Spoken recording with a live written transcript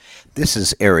This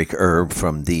is Eric Erb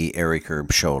from The Eric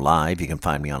Erb Show Live. You can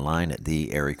find me online at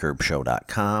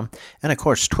theericerbshow.com and, of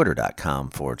course, twitter.com/,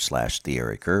 The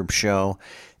Eric Erb Show,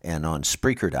 and on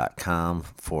Spreaker.com/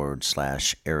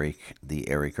 Eric, The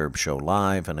Eric Erb Show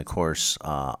Live, and, of course,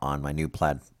 on my new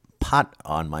platform,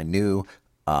 Podbean,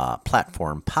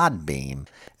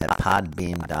 at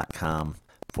podbean.com/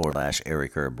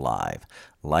 Eric Erb Live.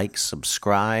 Like,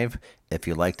 subscribe if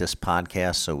you like this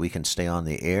podcast so we can stay on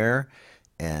the air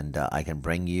and I can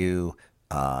bring you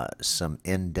some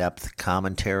in-depth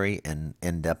commentary and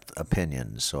in-depth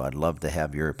opinions. So I'd love to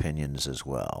have your opinions as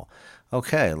well.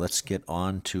 Okay, let's get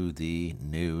on to the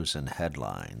news and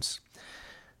headlines.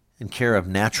 In care of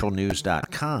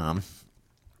naturalnews.com,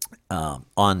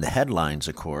 on the headlines,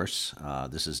 of course,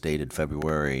 this is dated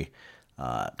February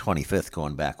 25th,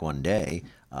 going back one day.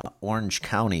 Orange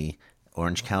County,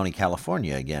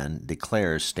 California, again,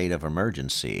 declares state of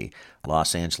emergency.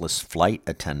 Los Angeles flight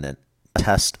attendant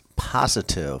test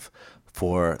positive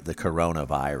for the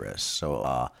coronavirus.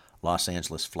 So, Los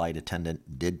Angeles flight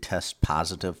attendant did test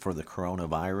positive for the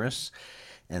coronavirus.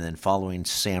 And then following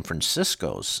San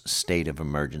Francisco's state of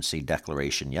emergency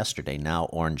declaration yesterday, now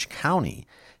Orange County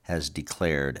has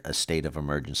declared a state of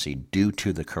emergency due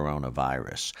to the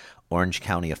coronavirus. Orange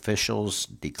County officials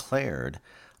declared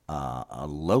a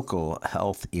local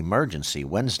health emergency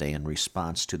Wednesday in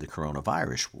response to the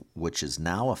coronavirus, which has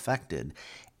now affected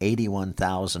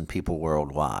 81,000 people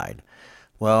worldwide.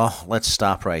 Well, let's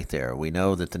stop right there. We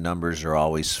know that the numbers are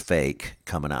always fake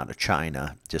coming out of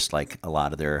China, just like a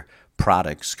lot of their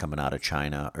products coming out of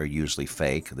China are usually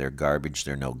fake. They're garbage,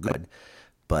 they're no good.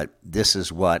 But this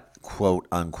is what, quote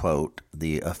unquote,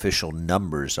 the official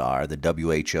numbers are. The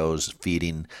WHO's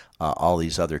feeding all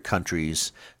these other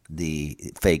countries the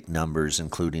fake numbers,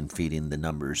 including feeding the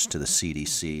numbers to the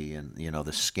CDC, and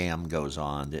the scam goes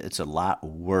on. It's a lot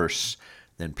worse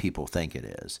than people think it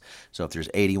is. So if there's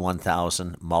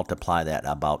 81,000, multiply that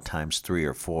about times 3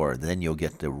 or 4, then you'll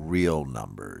get the real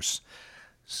numbers.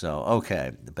 So,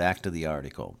 okay, back to the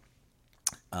article.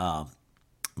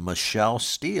 Michelle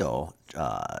Steele,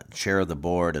 chair of the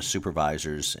board of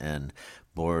supervisors and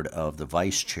board of the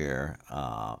vice chair,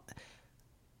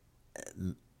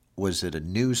 was at a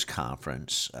news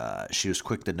conference. She was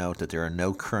quick to note that there are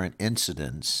no current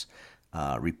incidents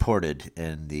reported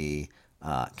in the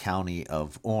county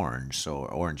of Orange, so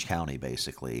Orange County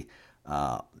basically,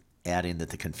 adding that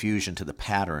the confusion to the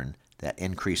pattern that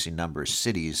increasing number of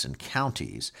cities and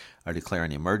counties are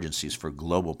declaring emergencies for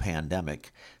global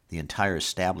pandemic, the entire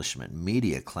establishment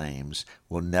media claims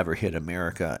will never hit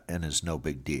America and is no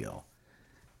big deal.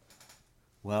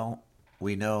 Well,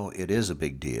 we know it is a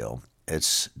big deal.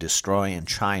 It's destroying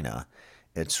China.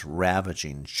 It's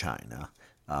ravaging China.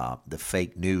 The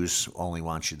fake news only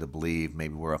wants you to believe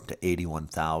maybe we're up to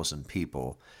 81,000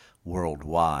 people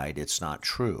worldwide. It's not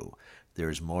true.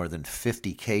 There's more than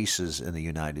 50 cases in the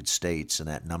United States, and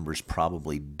that number's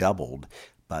probably doubled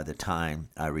by the time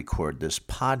I record this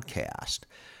podcast.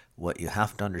 What you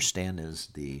have to understand is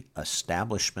the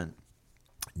establishment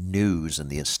news and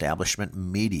the establishment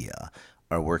media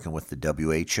are working with the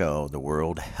WHO, the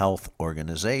World Health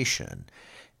Organization,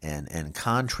 and in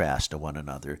contrast to one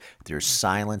another, they're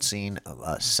silencing,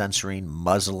 censoring,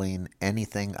 muzzling,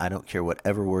 anything. I don't care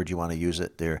whatever word you want to use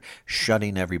it. They're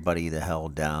shutting everybody the hell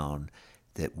down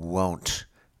that won't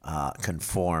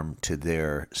conform to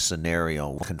their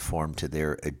scenario, conform to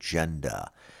their agenda.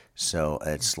 So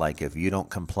it's like if you don't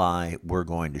comply, we're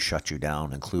going to shut you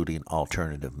down, including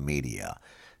alternative media.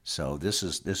 So this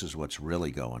is what's really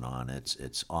going on.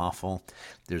 It's awful.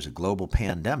 There's a global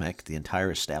pandemic. The entire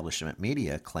establishment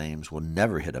media claims will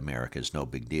never hit America. Is no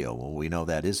big deal. Well, we know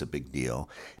that is a big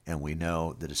deal, and we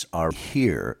know that it's already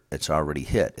here. It's already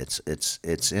hit.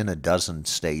 It's in a dozen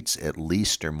states at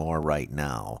least or more right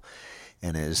now,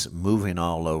 and is moving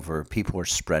all over. People are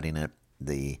spreading it.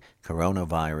 The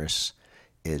coronavirus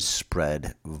is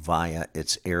spread via,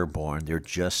 it's airborne. They're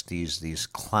just these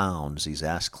clowns, these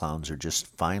ass clowns are just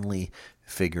finally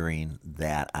figuring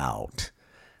that out.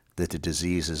 That the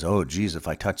disease is, oh geez, if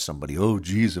I touch somebody, oh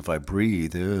geez, if I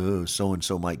breathe,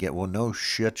 so-and-so might get, well, no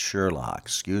shit, Sherlock.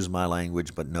 Excuse my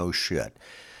language, but no shit.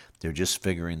 They're just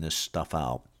figuring this stuff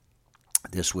out.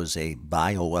 This was a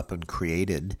bioweapon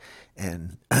created,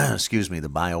 and, excuse me, the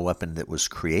bioweapon that was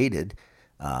created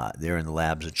there in the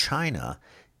labs of China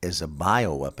is a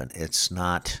bioweapon. It's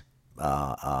not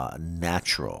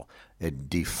natural. It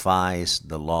defies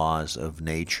the laws of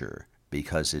nature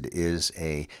because it is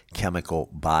a chemical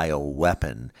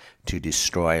bioweapon to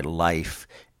destroy life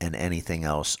and anything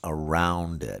else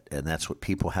around it. And that's what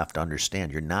people have to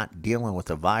understand. You're not dealing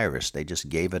with a virus. They just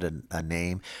gave it a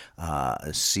name,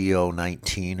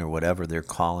 CO-19 or whatever they're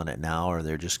calling it now, or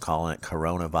they're just calling it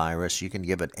coronavirus. You can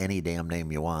give it any damn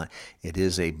name you want. It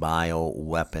is a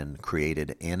bioweapon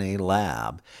created in a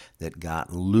lab that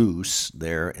got loose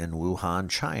there in Wuhan,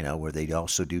 China, where they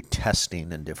also do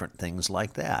testing and different things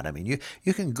like that. I mean,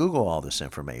 you can Google all this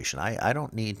information. I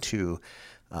don't need to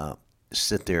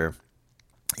sit there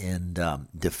and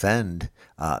defend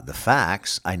the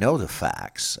facts. I know the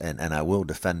facts, and I will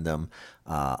defend them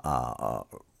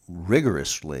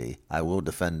rigorously. I will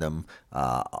defend them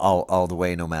all the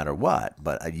way, no matter what.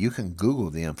 But you can Google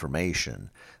the information,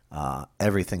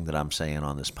 everything that I'm saying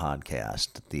on this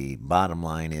podcast. The bottom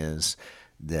line is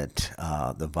that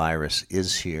the virus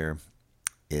is here.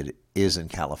 It is in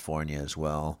California as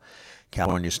well.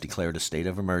 California's declared a state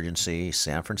of emergency.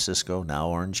 San Francisco, now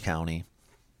Orange County.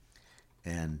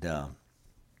 And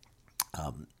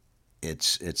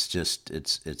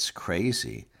it's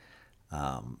crazy.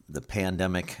 The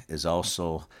pandemic is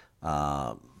also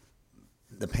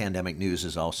the pandemic news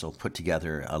has also put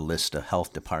together a list of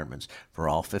health departments for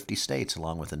all 50 states,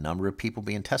 along with the number of people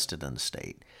being tested in the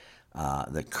state.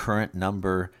 The current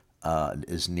number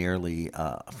is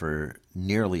for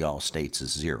nearly all states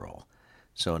is 0.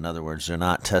 So in other words, they're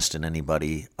not testing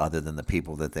anybody other than the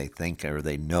people that they think or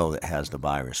they know that has the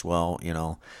virus. Well,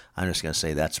 I'm just going to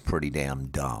say that's pretty damn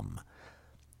dumb.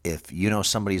 If you know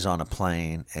somebody's on a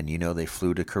plane and you know they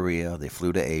flew to Korea, they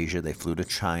flew to Asia, they flew to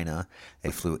China,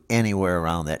 they flew anywhere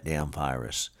around that damn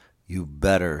virus, you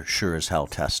better sure as hell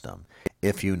test them.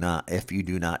 If you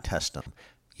do not test them,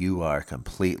 you are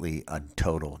completely a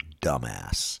total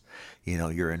dumbass.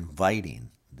 You're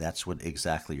inviting. That's what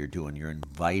exactly you're doing. You're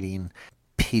inviting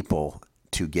people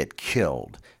to get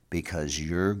killed because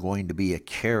you're going to be a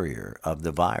carrier of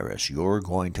the virus. You're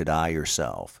going to die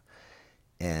yourself.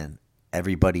 And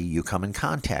everybody you come in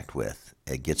contact with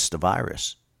that gets the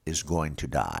virus is going to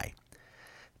die.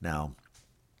 Now,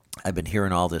 I've been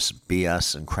hearing all this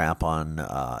BS and crap on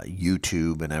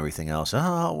YouTube and everything else.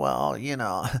 Oh, well,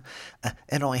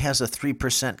 it only has a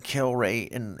 3% kill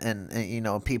rate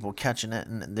and people catching it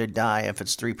and they die if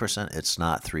it's 3%. It's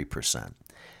not 3%.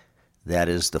 That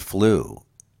is the flu.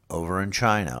 Over in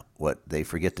China, what they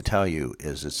forget to tell you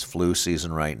is it's flu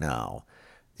season right now.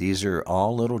 These are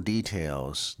all little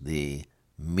details the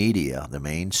media, the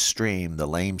mainstream, the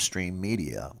lamestream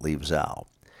media leaves out.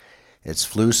 It's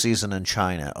flu season in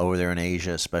China. Over there in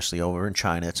Asia, especially over in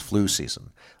China, it's flu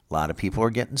season. A lot of people are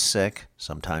getting sick.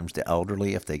 Sometimes the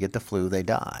elderly, if they get the flu, they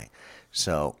die.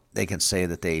 So they can say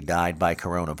that they died by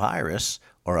coronavirus,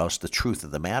 or else the truth of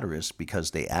the matter is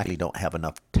because they actually don't have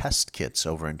enough test kits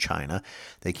over in China.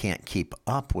 They can't keep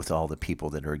up with all the people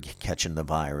that are catching the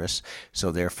virus.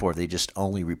 So therefore, they just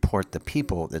only report the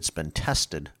people that's been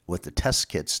tested with the test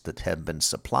kits that have been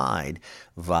supplied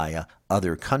via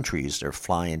other countries. They're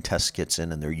flying test kits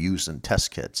in and they're using test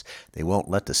kits. They won't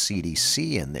let the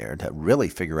CDC in there to really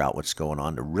figure out what's going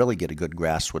on, to really get a good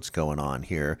grasp what's going on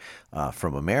here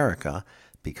from America,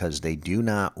 because they do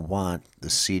not want the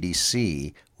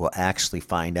CDC will actually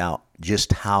find out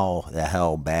just how the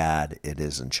hell bad it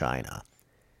is in China.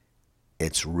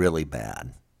 It's really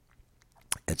bad.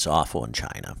 It's awful in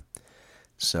China.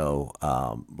 So,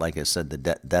 like I said, the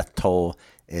death toll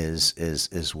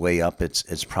is way up.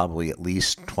 It's probably at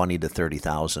least 20 to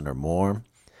 30,000 or more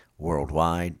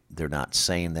worldwide. They're not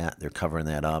saying that. They're covering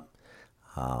that up.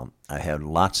 I have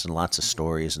lots and lots of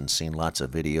stories and seen lots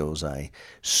of videos. I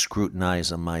scrutinize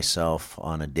them myself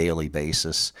on a daily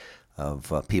basis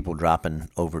of people dropping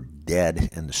over dead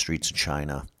in the streets of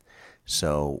China.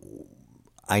 So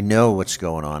I know what's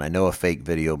going on. I know a fake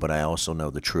video, but I also know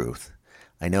the truth.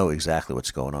 I know exactly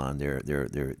what's going on.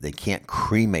 They can't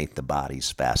cremate the bodies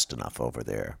fast enough over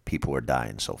there. People are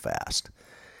dying so fast.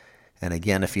 And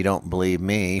again, if you don't believe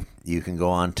me, you can go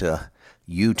on to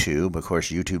YouTube. Of course,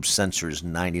 YouTube censors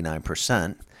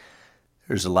 99%.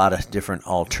 There's a lot of different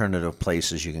alternative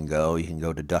places you can go. You can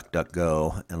go to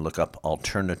DuckDuckGo and look up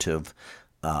alternative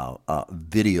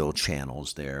video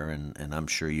channels there, and I'm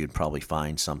sure you'd probably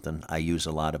find something. I use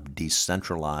a lot of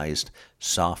decentralized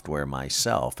software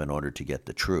myself in order to get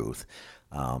the truth.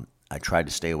 I try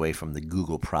to stay away from the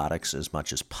Google products as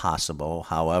much as possible.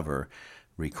 However,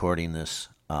 recording this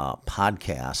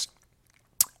podcast,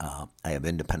 I have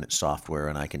independent software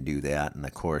and I can do that. And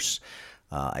of course,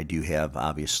 I do have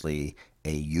obviously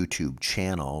a YouTube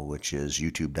channel, which is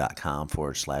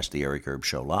youtube.com/The Eric Erb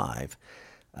Show Live.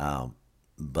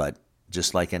 But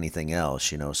just like anything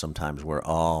else, sometimes we're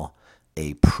all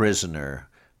a prisoner.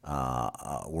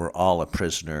 We're all a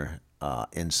prisoner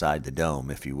inside the dome,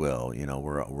 if you will. You know,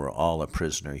 we're all a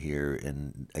prisoner here.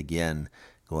 And again,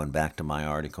 going back to my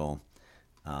article,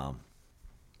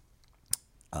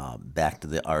 back to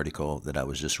the article that I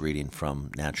was just reading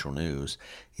from Natural News,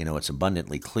 you know, it's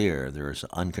abundantly clear there's an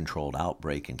uncontrolled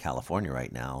outbreak in California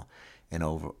right now, and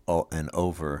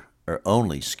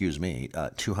only,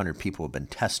 200 people have been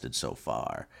tested so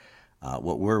far.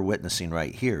 What we're witnessing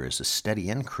right here is a steady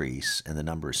increase in the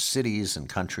number of cities and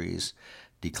countries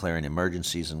declaring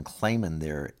emergencies and claiming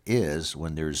there is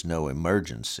when there's no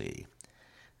emergency.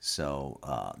 So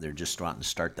they're just wanting to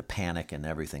start the panic and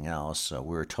everything else. So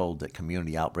we're told that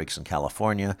community outbreaks in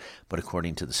California, but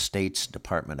according to the state's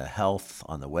Department of Health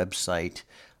on the website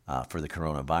for the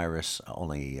coronavirus,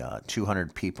 only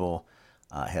 200 people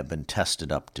have been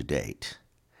tested up to date.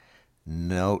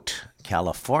 Note,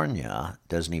 California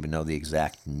doesn't even know the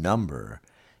exact number,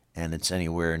 and it's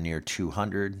anywhere near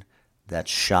 200. That's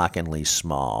shockingly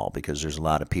small because there's a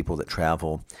lot of people that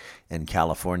travel in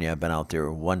California. I've been out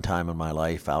there one time in my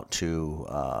life, out to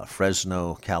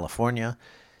Fresno, California,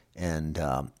 and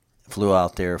flew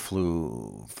out there,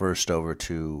 flew first over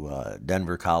to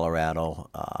Denver, Colorado,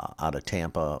 out of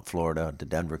Tampa, Florida, to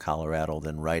Denver, Colorado,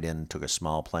 then right in, took a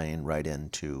small plane right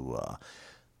into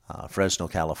Fresno,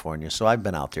 California. So I've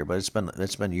been out there, but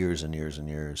it's been years and years and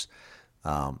years.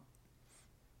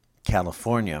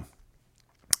 California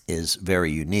is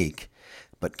very unique,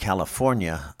 but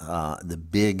California, the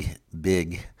big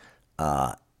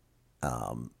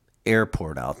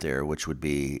airport out there, which would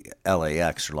be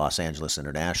LAX or Los Angeles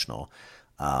International,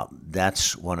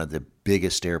 that's one of the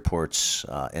biggest airports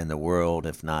in the world,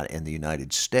 if not in the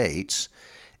United States.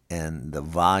 And the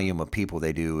volume of people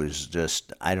they do is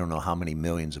just, I don't know how many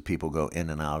millions of people go in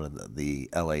and out of the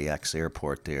LAX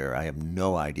airport there. I have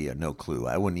no idea, no clue.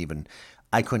 I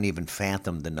couldn't even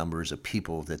fathom the numbers of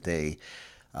people that they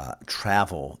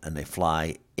travel and they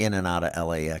fly in and out of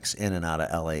LAX,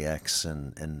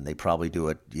 and they probably do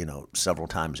it, you know, several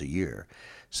times a year.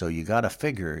 So you got to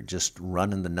figure, just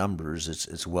running the numbers,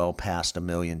 it's well past 1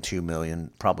 million, 2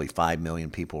 million, probably 5 million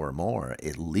people or more,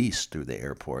 at least through the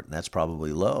airport, and that's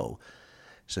probably low.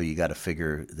 So you got to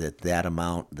figure that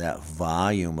amount, that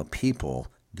volume of people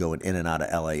going in and out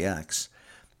of LAX,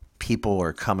 people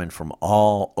are coming from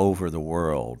all over the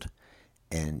world,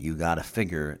 and you got to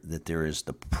figure that there is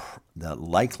the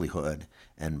likelihood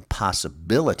and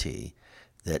possibility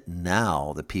that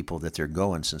now the people that they're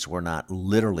going, since we're not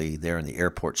literally there in the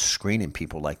airport screening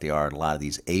people like they are in a lot of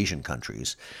these Asian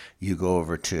countries, you go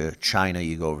over to China,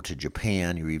 you go over to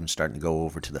Japan, you're even starting to go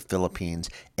over to the Philippines,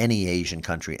 any Asian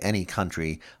country, any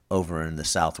country over in the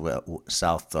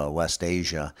Southwest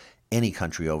Asia, any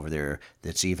country over there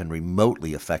that's even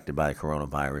remotely affected by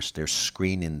coronavirus, they're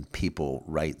screening people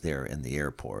right there in the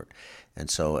airport. And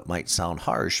so it might sound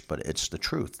harsh, but it's the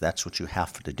truth. That's what you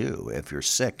have to do. If you're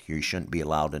sick, you shouldn't be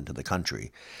allowed into the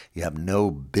country. You have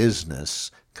no business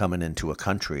coming into a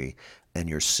country and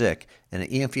you're sick. And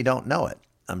even if you don't know it,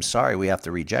 I'm sorry, we have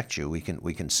to reject you. We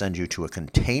can send you to a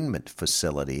containment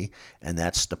facility, and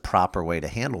that's the proper way to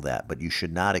handle that. But you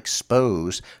should not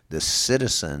expose the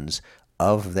citizens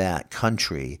of that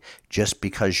country just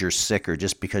because you're sick or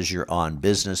just because you're on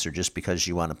business or just because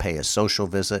you want to pay a social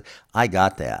visit. I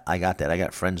got that. I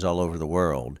got friends all over the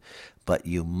world. But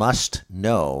you must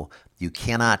know you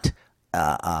cannot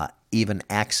even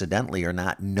accidentally or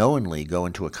not knowingly go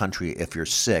into a country if you're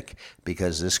sick,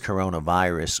 because this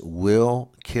coronavirus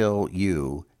will kill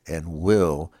you and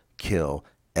will kill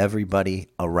everybody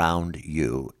around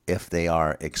you if they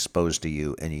are exposed to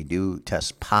you and you do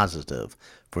test positive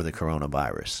for the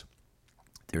coronavirus.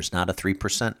 There's not a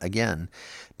 3%, again,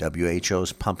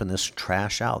 WHO's pumping this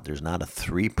trash out. There's not a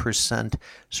 3%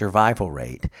 survival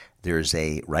rate.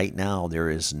 Right now, there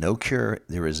is no cure.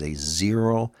 There is a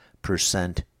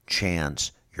 0%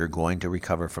 chance you're going to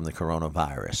recover from the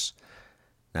coronavirus.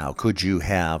 Now, could you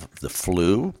have the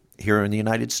flu here in the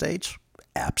United States?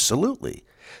 Absolutely.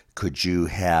 Could you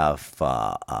have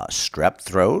strep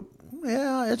throat?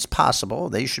 Yeah, it's possible.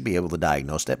 They should be able to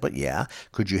diagnose that, but yeah.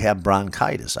 Could you have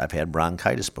bronchitis? I've had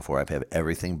bronchitis before. I've had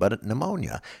everything but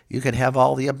pneumonia. You could have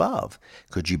all the above.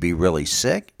 Could you be really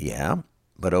sick? Yeah.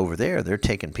 But over there, they're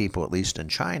taking people, at least in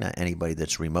China, anybody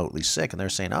that's remotely sick, and they're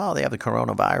saying, oh, they have the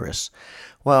coronavirus.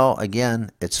 Well,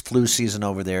 again, it's flu season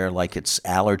over there, like it's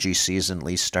allergy season, at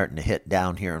least starting to hit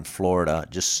down here in Florida,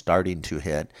 just starting to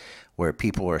hit, where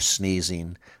people are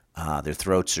sneezing, their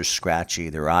throats are scratchy,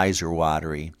 their eyes are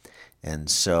watery. And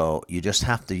so you just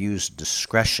have to use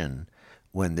discretion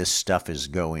when this stuff is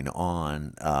going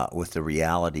on with the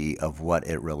reality of what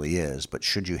it really is. But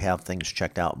should you have things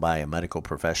checked out by a medical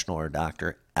professional or a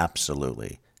doctor?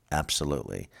 Absolutely.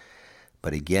 Absolutely.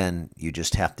 But again, you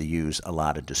just have to use a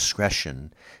lot of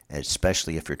discretion,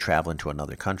 especially if you're traveling to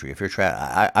another country. If you're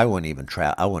I wouldn't even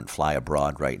I wouldn't fly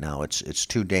abroad right now. It's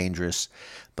too dangerous.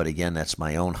 But again, that's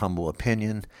my own humble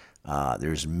opinion.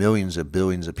 There's millions of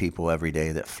billions of people every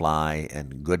day that fly,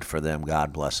 and good for them.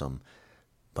 God bless them.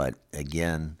 But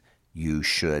again, you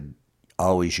should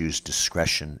always use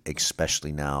discretion,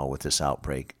 especially now with this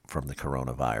outbreak from the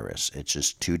coronavirus. It's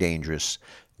just too dangerous,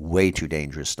 way too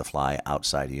dangerous to fly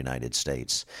outside the United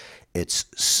States. It's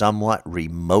somewhat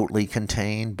remotely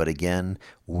contained, but again,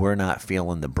 we're not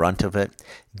feeling the brunt of it.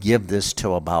 Give this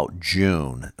till about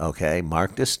June, okay?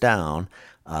 Mark this down.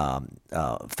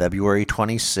 February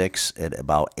 26th at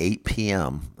about 8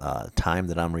 p.m., time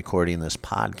that I'm recording this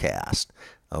podcast.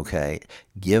 Okay,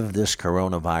 give this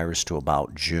coronavirus to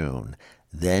about June.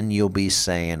 Then you'll be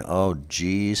saying, oh,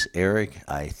 geez, Eric,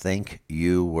 I think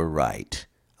you were right.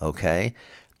 Okay,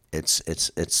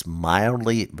 it's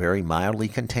mildly, very mildly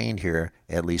contained here,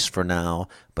 at least for now,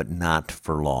 but not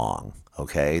for long.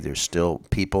 Okay, there's still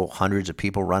people, hundreds of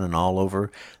people running all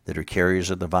over that are carriers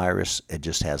of the virus. It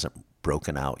just hasn't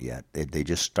broken out yet. They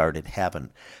just started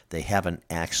they haven't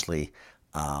actually.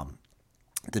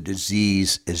 The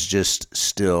disease is just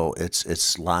still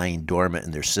it's lying dormant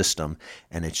in their system,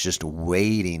 and it's just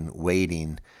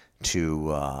waiting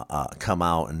to come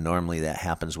out. And normally that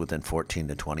happens within 14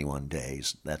 to 21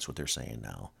 days. That's what they're saying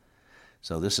now.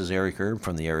 So this is Eric Erb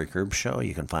from The Eric Erb Show.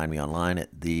 You can find me online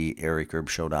at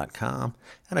theericerbshow.com,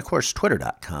 and of course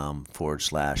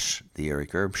twitter.com/The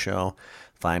Eric Erb Show.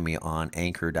 Find me on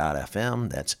anchor.fm.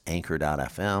 That's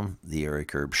anchor.fm, The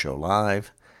Eric Erb Show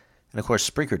Live. And of course,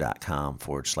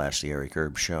 Spreaker.com/The Eric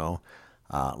Erb Show.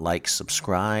 Like,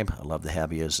 subscribe. I'd love to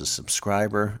have you as a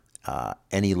subscriber.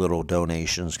 Any little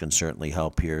donations can certainly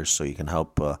help here, so you can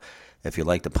help. If you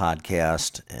like the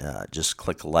podcast, just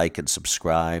click like and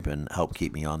subscribe and help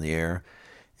keep me on the air.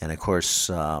 And of course,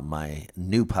 my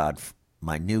new platform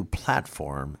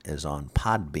is on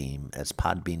Podbeam. It's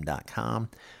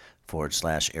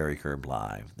podbeam.com/Eric Erb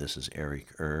Live. This is Eric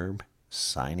Erb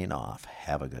signing off.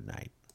 Have a good night.